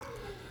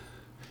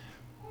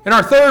In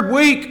our third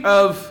week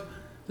of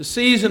the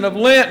season of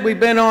Lent, we've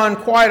been on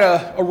quite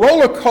a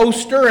roller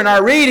coaster in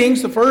our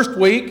readings. The first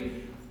week,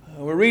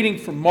 we're reading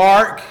from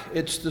Mark.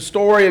 It's the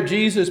story of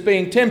Jesus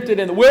being tempted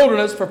in the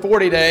wilderness for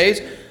 40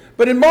 days.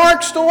 But in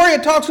Mark's story,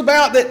 it talks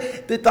about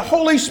that the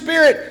Holy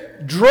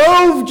Spirit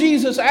drove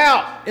Jesus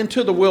out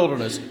into the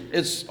wilderness.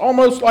 It's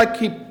almost like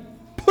he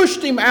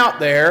pushed him out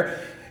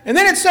there. And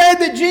then it said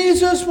that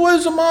Jesus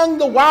was among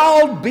the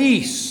wild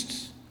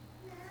beasts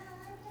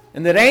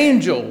and that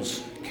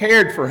angels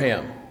cared for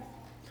him.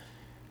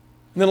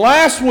 And then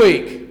last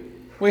week,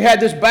 we had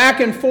this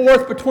back and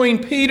forth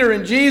between Peter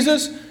and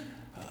Jesus.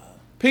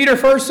 Peter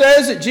first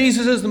says that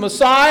Jesus is the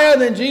Messiah,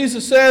 and then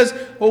Jesus says,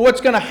 well, what's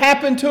going to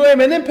happen to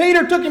him? And then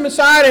Peter took him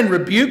aside and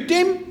rebuked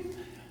him.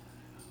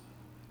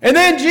 And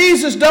then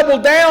Jesus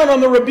doubled down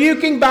on the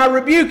rebuking by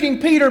rebuking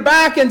Peter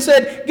back and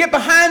said, get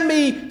behind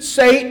me,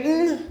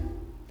 Satan,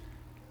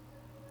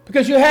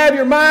 because you have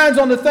your minds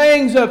on the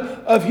things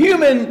of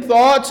human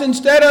thoughts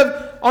instead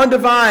of on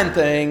divine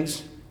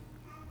things.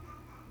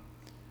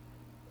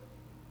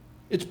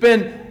 It's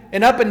been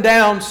an up and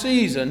down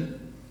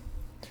season.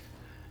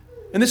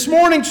 And this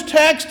morning's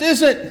text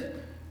isn't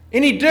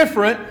any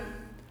different,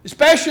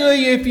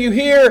 especially if you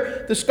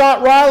hear the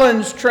Scott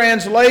Rollins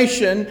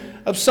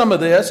translation of some of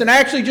this, and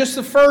actually just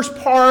the first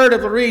part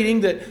of the reading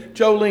that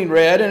Jolene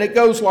read, and it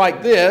goes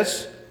like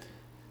this.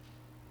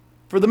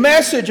 For the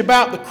message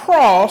about the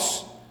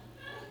cross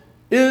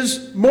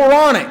is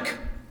moronic.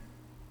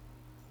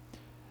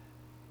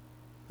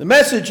 The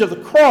message of the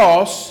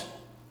cross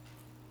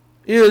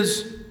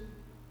is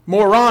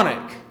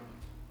moronic.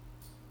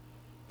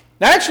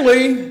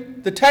 Actually,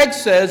 the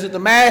text says that the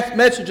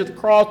message of the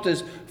cross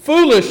is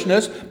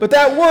foolishness, but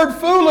that word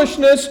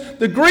foolishness,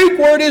 the Greek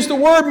word is the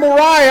word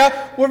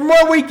moria, from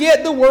where we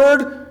get the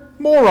word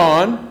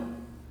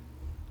moron.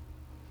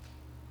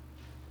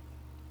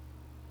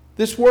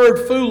 This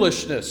word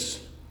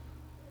foolishness,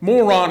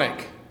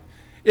 moronic,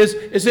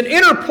 is an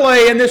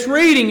interplay in this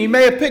reading. You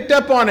may have picked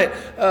up on it,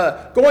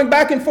 going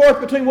back and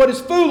forth between what is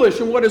foolish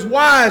and what is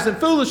wise, and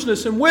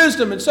foolishness and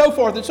wisdom, and so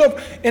forth and so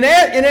forth. And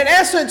in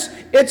essence,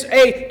 it's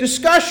a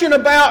discussion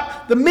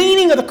about the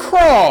meaning of the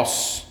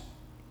cross.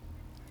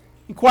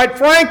 And quite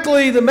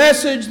frankly, the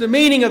message, the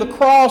meaning of the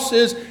cross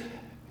is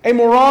a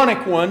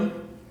moronic one.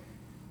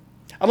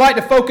 I'd like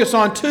to focus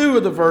on two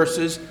of the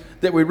verses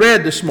that we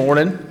read this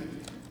morning.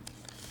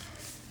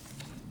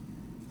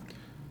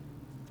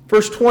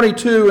 Verse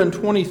 22 and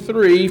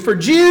 23, for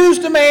Jews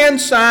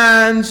demand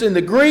signs and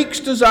the Greeks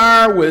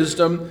desire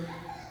wisdom,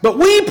 but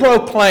we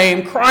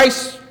proclaim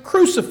Christ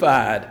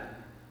crucified,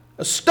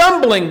 a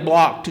stumbling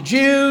block to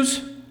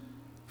Jews,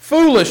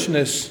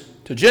 foolishness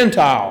to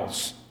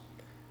Gentiles.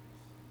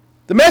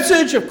 The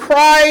message of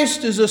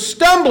Christ is a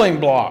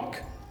stumbling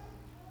block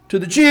to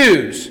the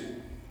Jews,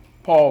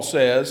 Paul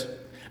says.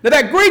 Now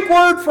that Greek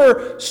word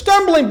for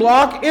stumbling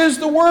block is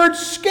the word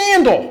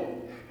scandal.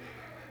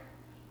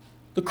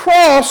 The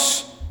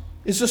cross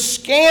is a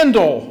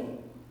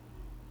scandal.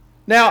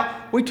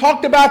 Now, we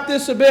talked about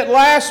this a bit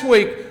last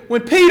week.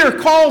 When Peter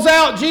calls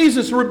out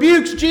Jesus,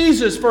 rebukes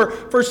Jesus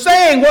for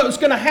saying what was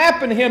going to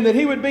happen to him, that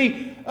he would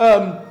be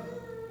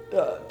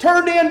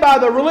turned in by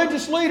the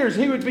religious leaders,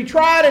 he would be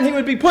tried and he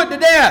would be put to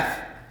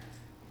death.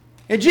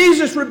 And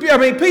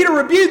Peter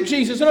rebuked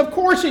Jesus, and of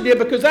course he did,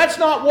 because that's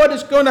not what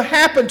is going to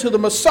happen to the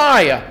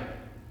Messiah.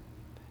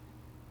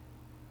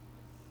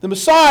 The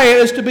Messiah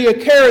is to be a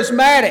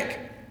charismatic,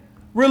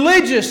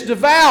 religious,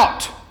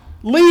 devout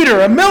leader,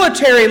 a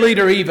military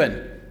leader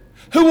even,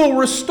 who will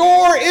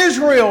restore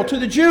Israel to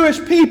the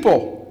Jewish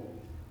people.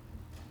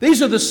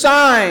 These are the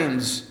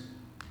signs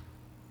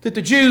that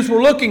the Jews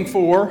were looking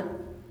for.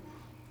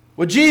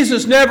 Well,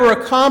 Jesus never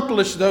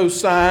accomplished those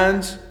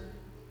signs.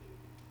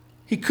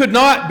 He could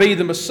not be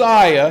the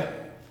Messiah.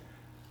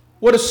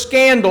 What a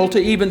scandal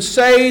to even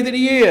say that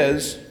he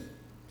is.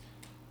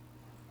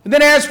 And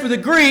then as for the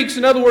Greeks,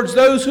 in other words,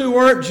 those who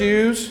weren't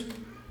Jews,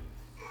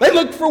 they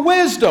looked for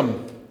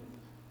wisdom.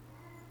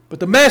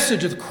 But the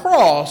message of the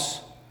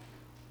cross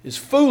is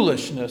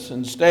foolishness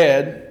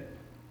instead.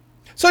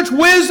 Such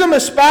wisdom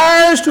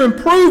aspires to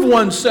improve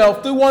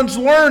oneself through one's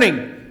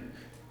learning,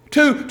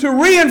 to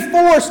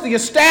reinforce the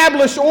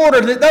established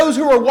order that those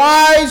who are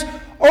wise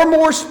are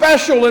more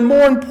special and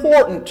more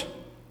important.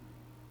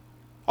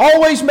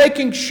 Always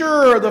making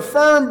sure of the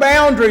firm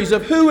boundaries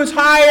of who is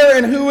higher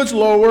and who is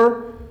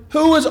lower,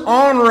 who is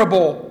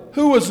honorable,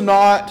 who is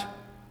not,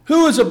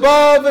 who is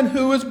above and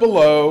who is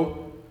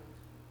below.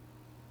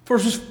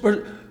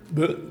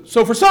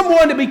 So for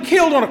someone to be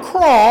killed on a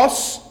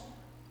cross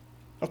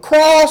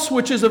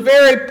which is a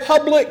very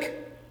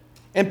public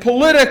and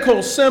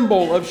political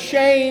symbol of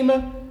shame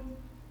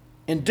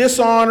and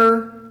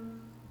dishonor,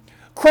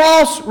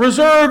 cross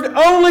reserved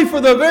only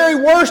for the very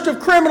worst of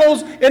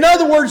criminals, in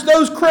other words,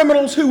 those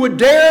criminals who would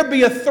dare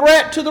be a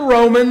threat to the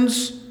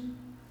Romans,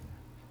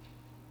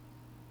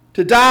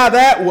 to die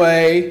that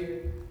way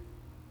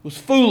was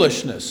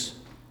foolishness.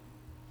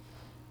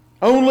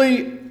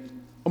 Only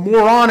a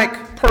moronic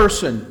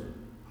person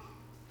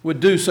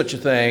would do such a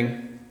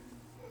thing.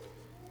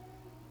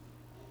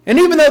 And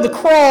even though the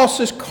cross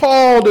is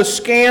called a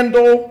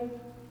scandal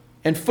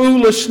and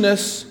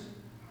foolishness,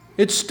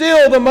 it's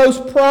still the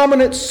most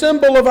prominent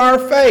symbol of our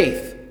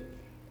faith.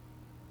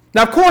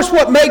 Now, of course,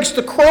 what makes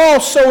the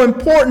cross so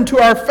important to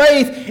our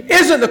faith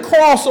isn't the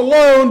cross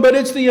alone, but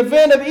it's the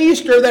event of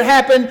Easter that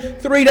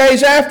happened 3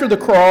 days after the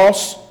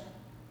cross.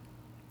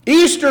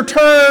 Easter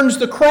turns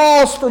the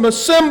cross from a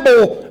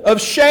symbol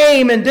of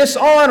shame and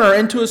dishonor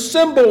into a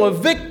symbol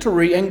of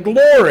victory and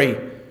glory.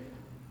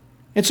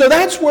 And so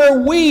that's where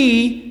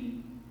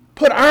we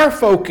put our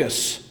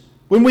focus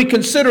when we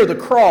consider the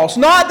cross.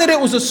 Not that it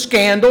was a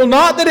scandal,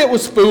 not that it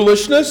was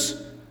foolishness,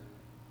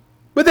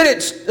 but that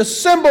it's a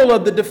symbol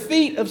of the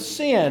defeat of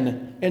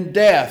sin and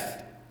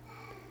death.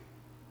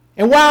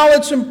 And while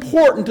it's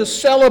important to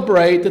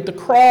celebrate that the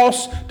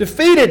cross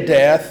defeated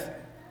death,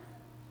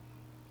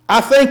 I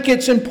think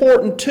it's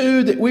important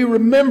too that we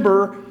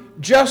remember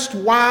just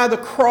why the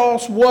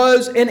cross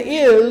was and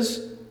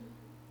is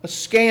a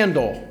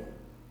scandal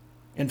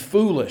and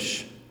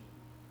foolish.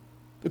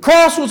 The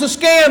cross was a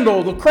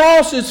scandal. The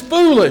cross is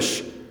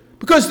foolish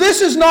because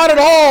this is not at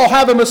all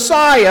how the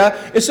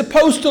Messiah is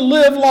supposed to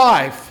live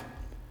life.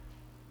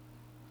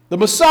 The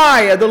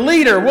Messiah, the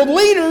leader. Well,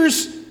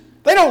 leaders,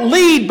 they don't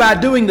lead by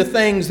doing the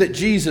things that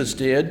Jesus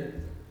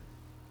did.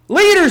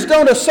 Leaders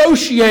don't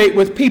associate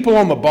with people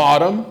on the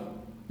bottom,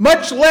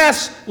 much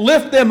less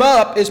lift them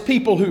up as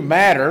people who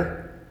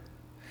matter.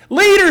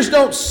 Leaders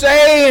don't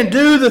say and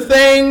do the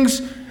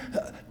things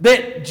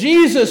that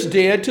Jesus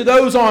did to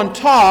those on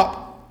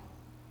top,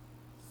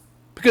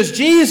 because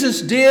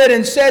Jesus did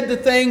and said the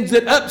things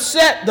that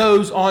upset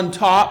those on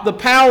top, the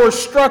power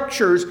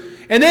structures,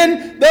 and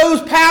then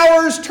those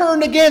powers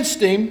turned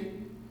against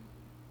him.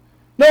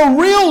 No,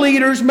 real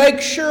leaders make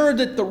sure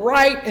that the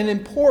right and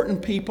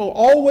important people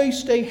always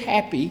stay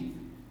happy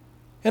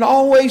and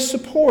always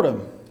support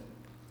them.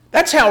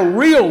 That's how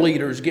real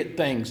leaders get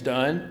things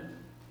done.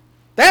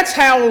 That's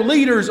how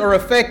leaders are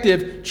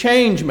effective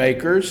change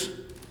makers.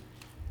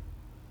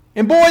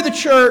 And boy, the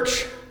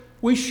church,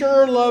 we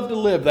sure love to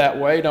live that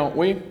way, don't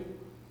we?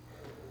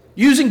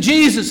 Using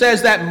Jesus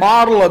as that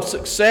model of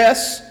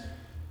success,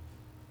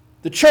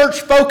 the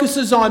church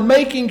focuses on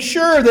making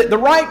sure that the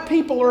right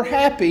people are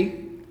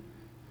happy,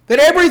 that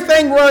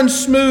everything runs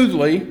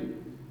smoothly,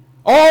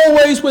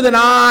 always with an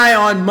eye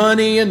on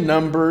money and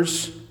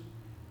numbers.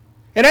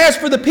 And as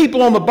for the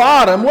people on the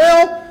bottom,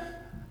 well,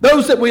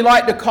 those that we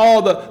like to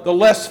call the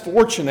less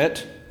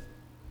fortunate,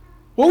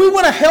 well, we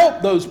want to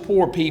help those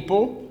poor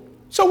people,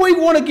 so we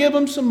want to give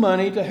them some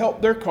money to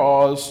help their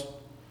cause.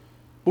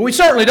 But we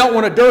certainly don't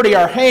want to dirty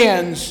our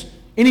hands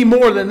any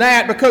more than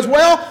that because,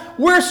 well,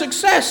 we're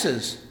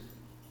successes.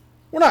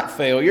 We're not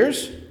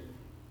failures.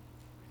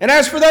 And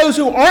as for those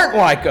who aren't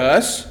like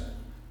us,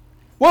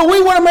 well, we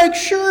want to make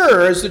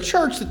sure as the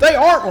church that they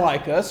aren't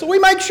like us, so we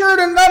make sure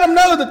to let them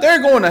know that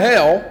they're going to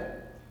hell.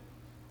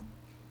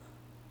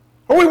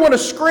 Or we want to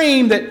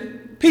scream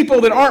that people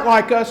that aren't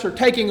like us are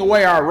taking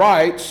away our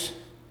rights.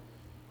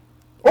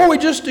 Or we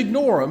just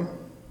ignore them.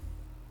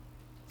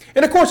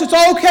 And of course, it's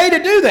okay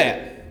to do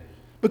that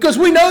because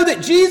we know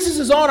that Jesus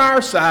is on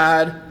our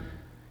side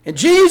and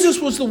Jesus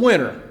was the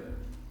winner.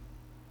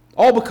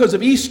 All because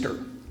of Easter.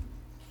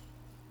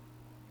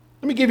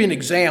 Let me give you an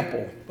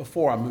example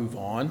before I move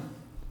on.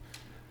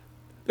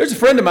 There's a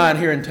friend of mine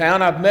here in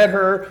town. I've met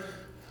her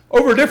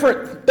over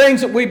different things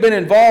that we've been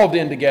involved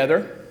in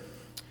together.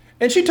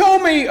 And she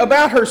told me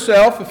about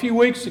herself a few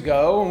weeks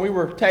ago when we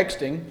were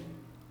texting.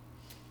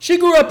 She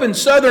grew up in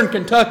southern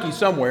Kentucky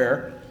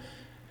somewhere,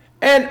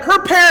 and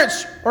her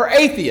parents are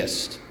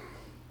atheists.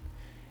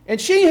 And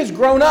she has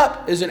grown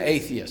up as an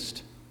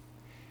atheist.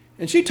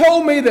 And she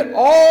told me that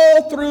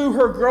all through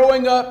her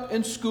growing up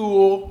in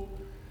school,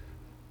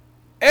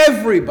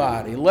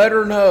 everybody let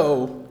her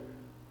know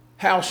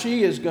how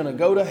she is going to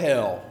go to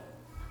hell.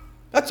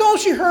 That's all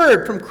she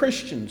heard from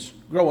Christians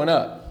growing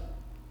up.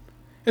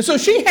 And so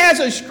she has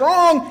a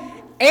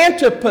strong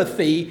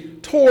antipathy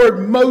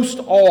toward most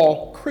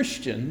all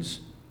Christians.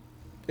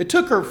 It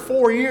took her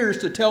 4 years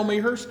to tell me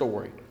her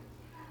story.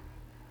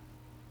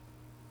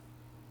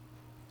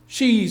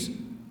 She's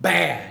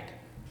bad.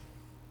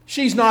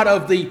 She's not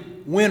of the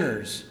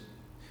winners.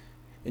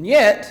 And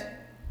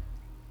yet,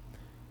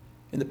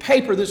 in the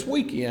paper this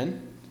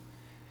weekend,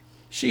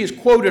 she is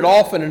quoted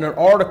often in an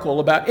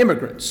article about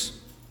immigrants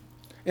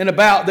and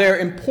about their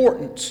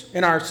importance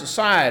in our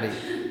society.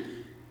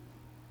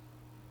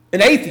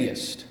 An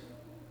atheist,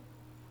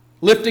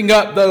 lifting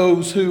up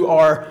those who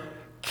are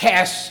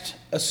cast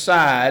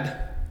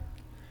aside,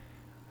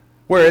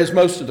 whereas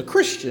most of the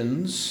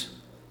Christians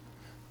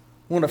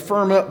want to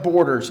firm up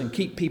borders and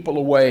keep people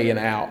away and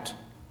out.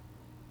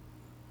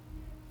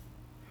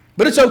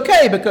 But it's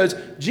okay because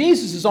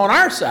Jesus is on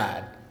our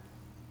side.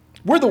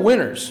 We're the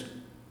winners.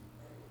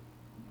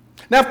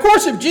 Now, of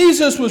course, if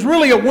Jesus was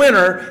really a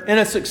winner and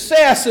a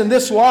success in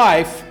this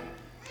life,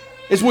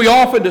 as we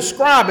often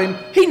describe him,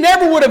 he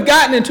never would have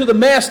gotten into the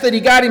mess that he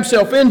got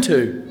himself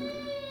into.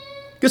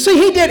 Because see,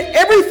 he did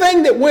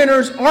everything that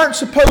winners aren't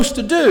supposed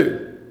to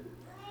do.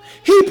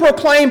 He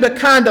proclaimed a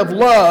kind of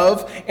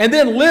love and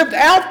then lived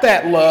out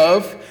that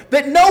love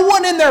that no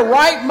one in their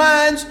right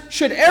minds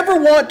should ever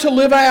want to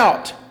live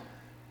out.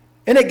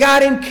 And it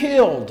got him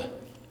killed.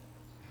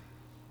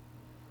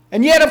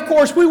 And yet, of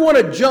course, we want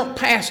to jump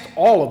past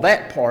all of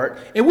that part,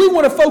 and we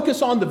want to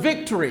focus on the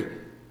victory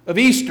of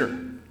Easter.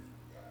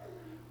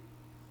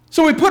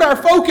 So we put our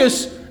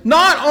focus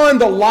not on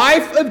the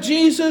life of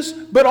Jesus,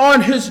 but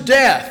on his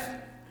death.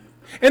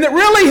 And that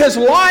really his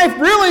life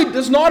really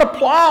does not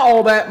apply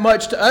all that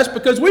much to us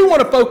because we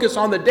want to focus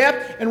on the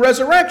death and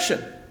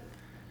resurrection.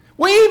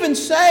 We even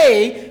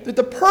say that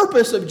the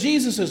purpose of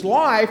Jesus'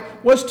 life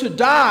was to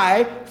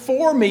die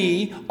for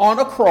me on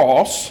a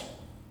cross.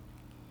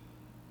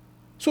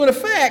 So in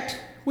effect,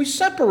 we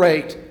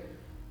separate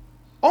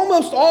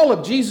almost all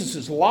of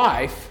Jesus'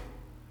 life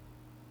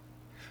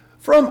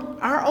from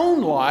our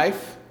own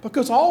life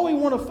because all we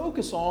want to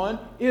focus on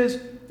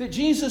is that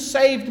Jesus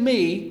saved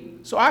me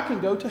so I can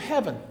go to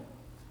heaven.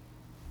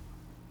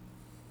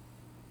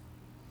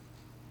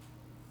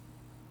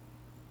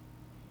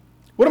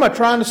 What am I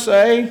trying to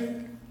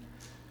say?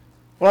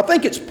 Well, I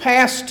think it's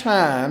past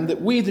time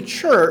that we, the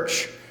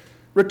church,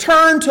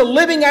 return to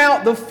living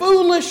out the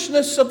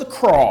foolishness of the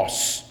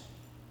cross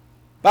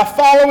by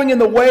following in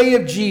the way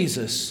of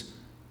Jesus,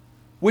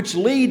 which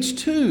leads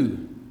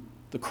to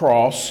the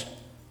cross.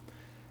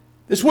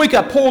 This week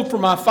I pulled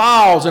from my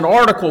files an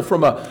article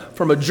from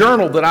a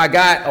journal that I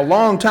got a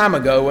long time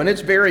ago, and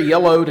it's very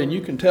yellowed, and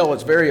you can tell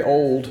it's very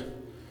old.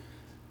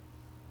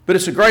 But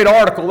it's a great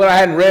article that I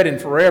hadn't read in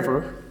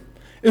forever.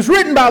 It was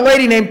written by a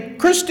lady named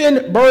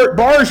Kristen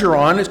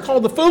Bergeron. It's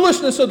called The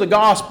Foolishness of the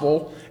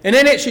Gospel, and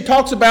in it she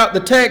talks about the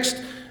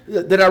text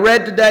that I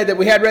read today, that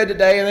we had read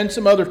today, and then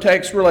some other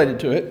texts related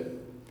to it.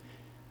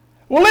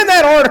 Well, in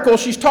that article,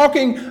 she's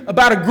talking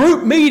about a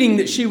group meeting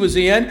that she was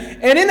in.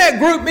 And in that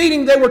group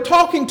meeting, they were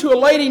talking to a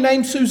lady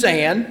named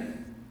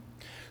Suzanne.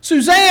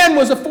 Suzanne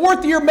was a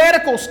fourth-year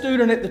medical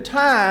student at the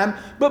time.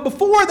 But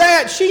before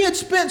that, she had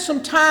spent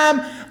some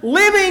time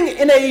living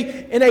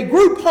in a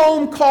group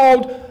home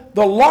called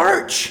the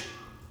L'Arche,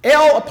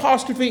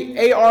 L'Arche.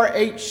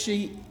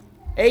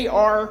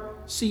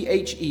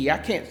 I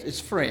can't, it's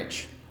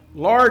French.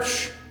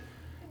 L'Arche,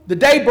 the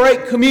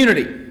Daybreak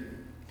Community.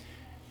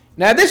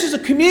 Now, this is a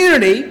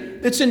community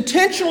that's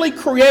intentionally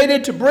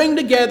created to bring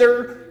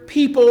together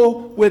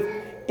people with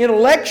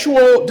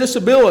intellectual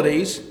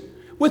disabilities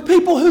with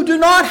people who do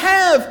not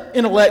have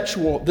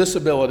intellectual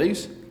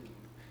disabilities.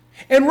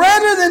 And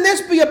rather than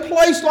this be a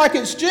place like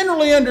it's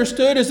generally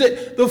understood, is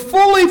that the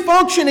fully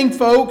functioning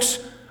folks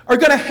are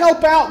going to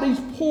help out these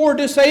poor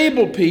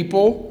disabled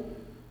people,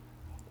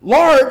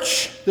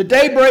 L'Arche, the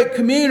Daybreak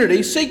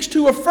Community, seeks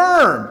to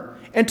affirm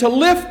and to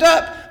lift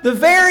up the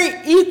very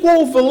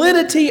equal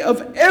validity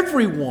of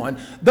everyone,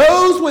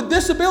 those with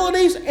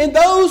disabilities and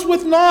those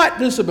with not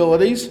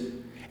disabilities,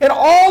 and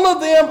all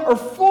of them are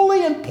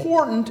fully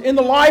important in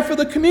the life of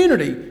the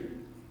community.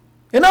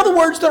 In other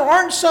words, there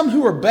aren't some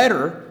who are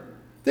better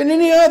than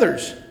any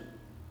others.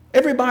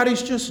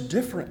 Everybody's just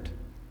different.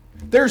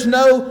 There's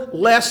no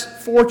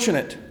less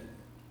fortunate.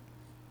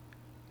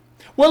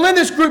 Well, in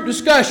this group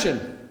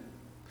discussion,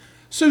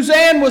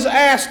 Suzanne was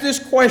asked this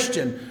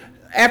question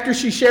after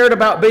she shared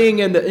about being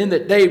in the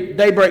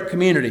Daybreak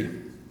Community.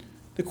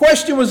 The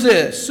question was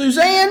this: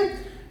 Suzanne,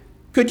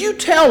 could you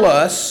tell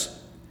us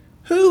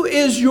who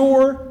is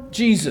your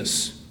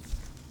Jesus?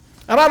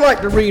 And I'd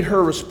like to read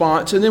her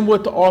response and then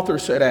what the author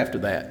said after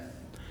that.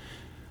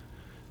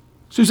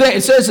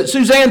 It says that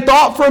Suzanne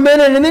thought for a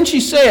minute and then she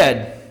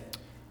said,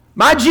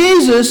 "My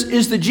Jesus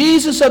is the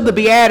Jesus of the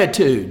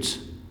Beatitudes,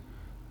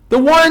 the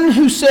one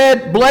who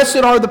said, 'Blessed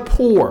are the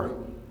poor,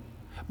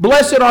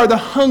 blessed are the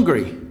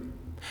hungry,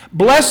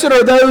 blessed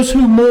are those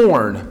who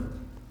mourn.'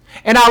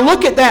 And I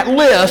look at that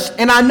list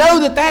and I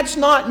know that that's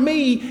not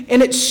me,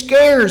 and it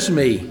scares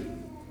me."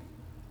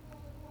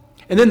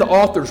 And then the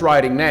author's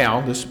writing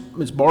now, this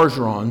Ms.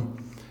 Bergeron,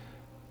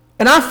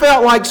 "And I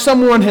felt like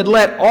someone had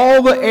let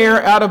all the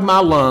air out of my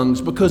lungs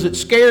because it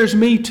scares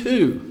me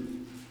too.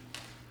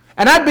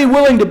 And I'd be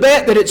willing to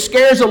bet that it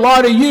scares a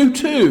lot of you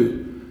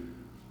too.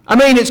 I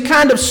mean, it's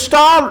kind of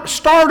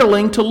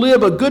startling to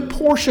live a good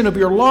portion of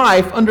your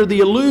life under the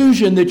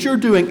illusion that you're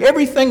doing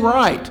everything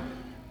right.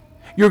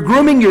 You're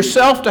grooming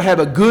yourself to have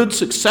a good,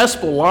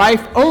 successful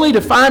life, only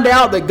to find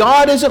out that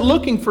God isn't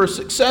looking for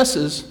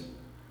successes.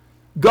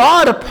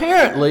 God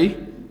apparently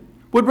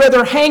would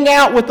rather hang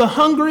out with the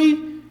hungry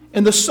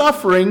and the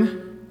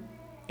suffering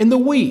and the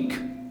weak."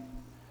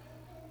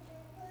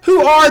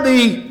 Who are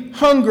the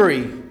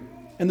hungry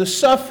and the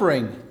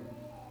suffering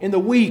and the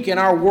weak in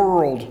our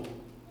world,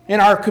 in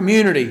our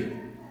community?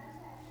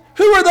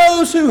 Who are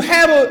those who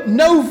have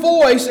no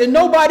voice and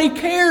nobody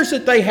cares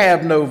that they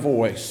have no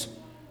voice?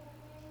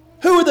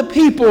 Who are the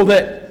people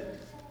that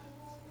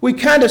we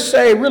kind of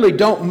say really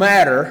don't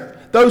matter?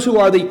 Those who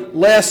are the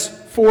less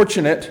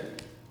fortunate.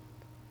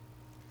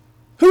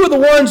 Who are the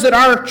ones that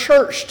our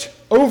churched,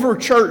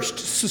 over-churched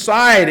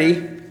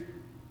society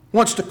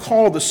wants to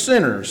call the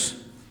sinners?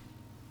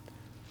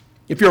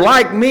 If you're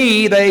like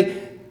me,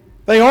 they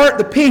aren't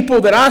the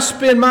people that I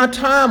spend my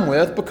time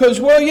with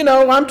because, well, you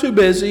know, I'm too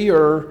busy,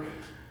 or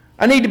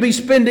I need to be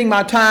spending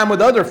my time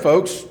with other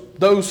folks,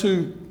 those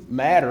who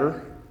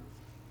matter.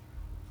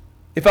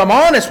 If I'm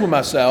honest with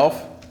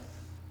myself,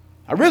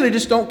 I really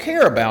just don't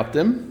care about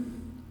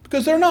them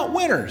because they're not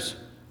winners.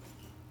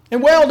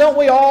 And well, don't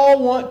we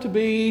all want to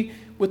be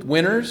with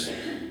winners?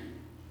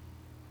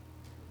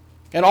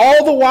 And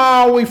all the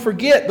while we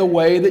forget the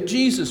way that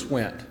Jesus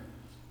went,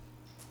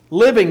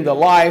 living the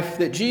life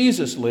that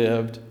Jesus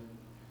lived.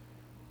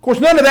 Of course,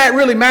 none of that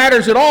really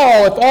matters at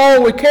all if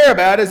all we care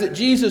about is that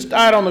Jesus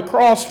died on the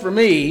cross for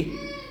me.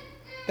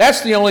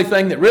 That's the only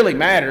thing that really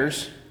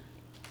matters.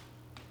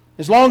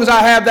 As long as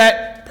I have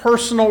that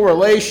personal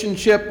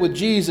relationship with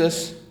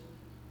Jesus,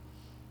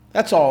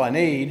 that's all I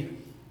need.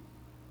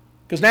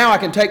 Because now I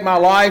can take my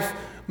life,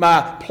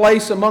 my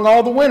place among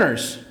all the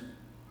winners.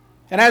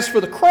 And as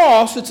for the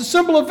cross, it's a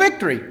symbol of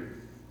victory.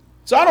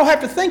 So I don't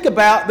have to think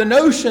about the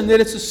notion that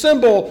it's a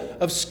symbol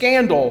of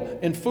scandal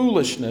and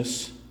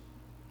foolishness.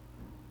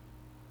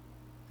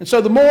 And so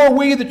the more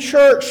we, the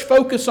church,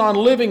 focus on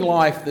living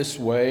life this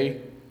way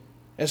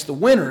as the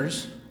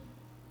winners,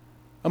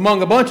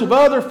 among a bunch of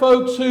other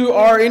folks who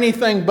are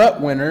anything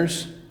but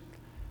winners,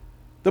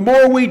 the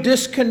more we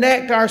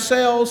disconnect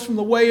ourselves from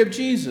the way of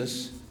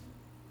Jesus,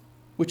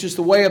 which is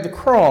the way of the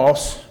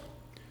cross.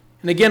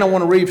 And again, I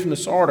want to read from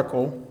this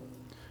article.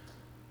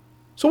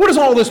 So what does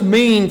all this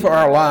mean for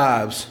our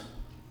lives?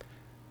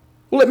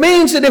 Well, it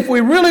means that if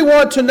we really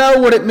want to know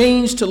what it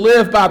means to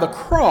live by the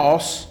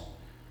cross,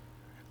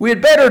 we had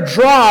better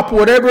drop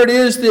whatever it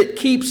is that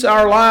keeps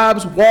our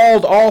lives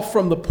walled off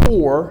from the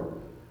poor,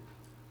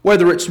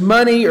 whether it's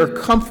money or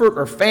comfort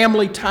or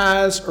family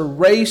ties or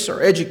race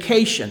or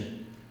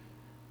education.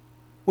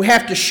 We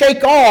have to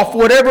shake off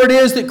whatever it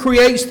is that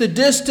creates the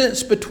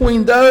distance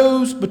between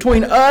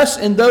us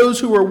and those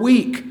who are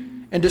weak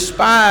and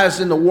despised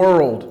in the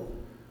world.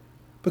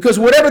 Because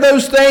whatever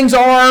those things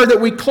are that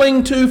we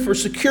cling to for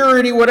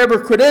security, whatever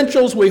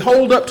credentials we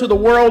hold up to the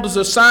world as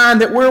a sign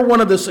that we're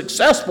one of the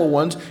successful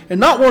ones and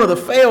not one of the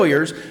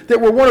failures, that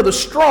we're one of the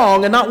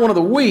strong and not one of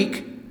the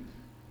weak,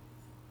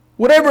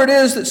 whatever it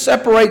is that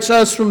separates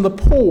us from the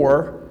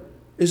poor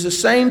is the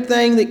same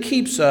thing that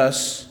keeps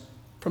us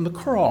from the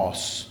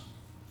cross.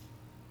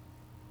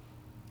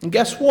 And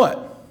guess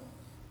what?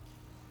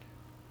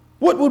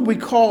 What would we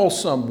call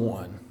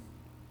someone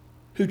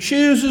who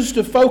chooses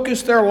to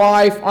focus their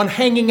life on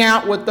hanging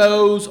out with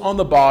those on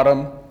the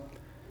bottom,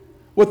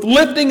 with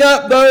lifting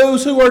up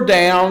those who are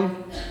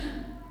down,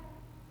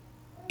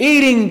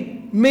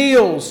 eating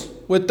meals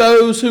with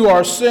those who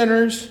are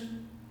sinners,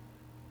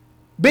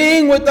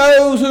 being with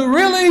those who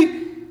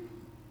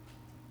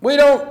we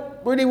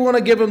don't really want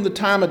to give them the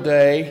time of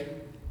day?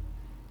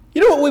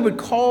 You know what we would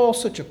call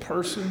such a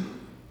person?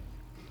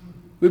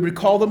 We would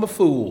call them a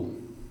fool.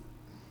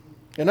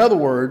 In other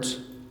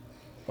words,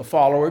 a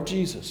follower of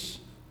Jesus.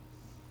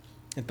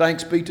 And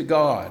thanks be to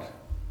God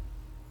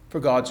for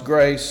God's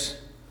grace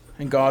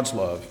and God's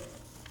love.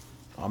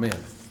 Amen.